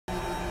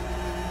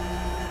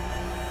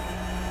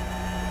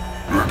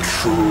It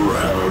sure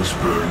has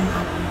been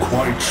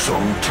quite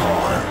some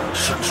time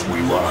since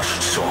we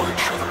last saw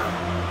each other.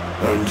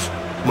 And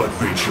let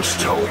me just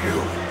tell you,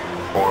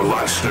 our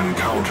last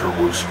encounter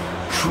was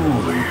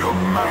truly a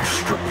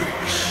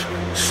masterpiece.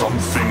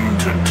 Something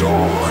to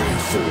die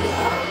for.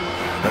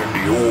 And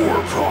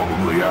you're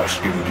probably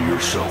asking to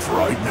yourself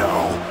right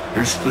now,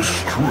 is this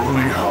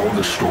truly how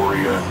the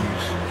story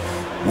ends?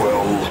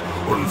 Well,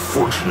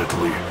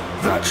 unfortunately,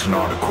 that's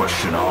not a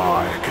question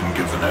I can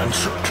give an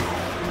answer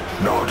to.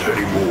 Not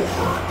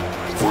anymore.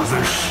 For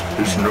this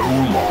is no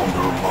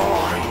longer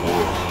my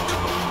world,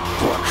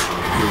 but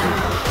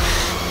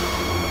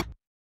his.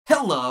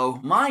 Hello,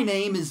 my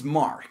name is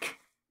Mark.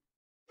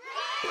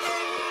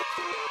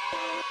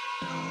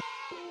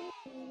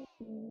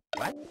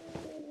 What?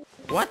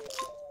 What?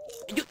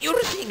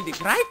 You're seeing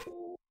this, right?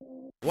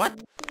 What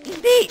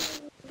is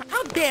this?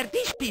 How dare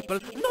these people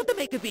not to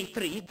make a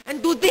V3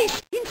 and do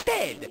this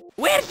instead?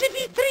 Where's the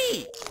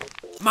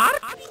V3?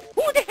 Mark?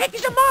 Who the heck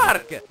is a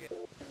Mark?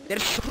 They're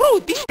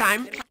screwed this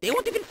time. They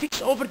won't even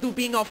fix overdue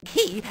being off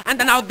key, and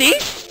now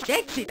this?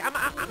 That's it.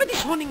 I'm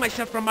disowning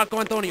myself from Marco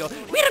Antonio.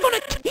 We're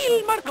gonna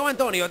kill Marco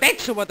Antonio.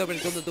 That's what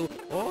we're gonna do.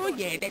 Oh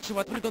yeah, that's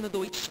what we're gonna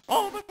do. It's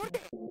over for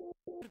them.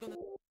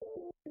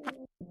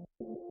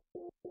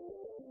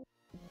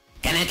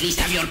 Can I at least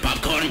have your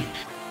popcorn?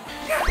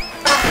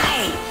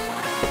 Hey!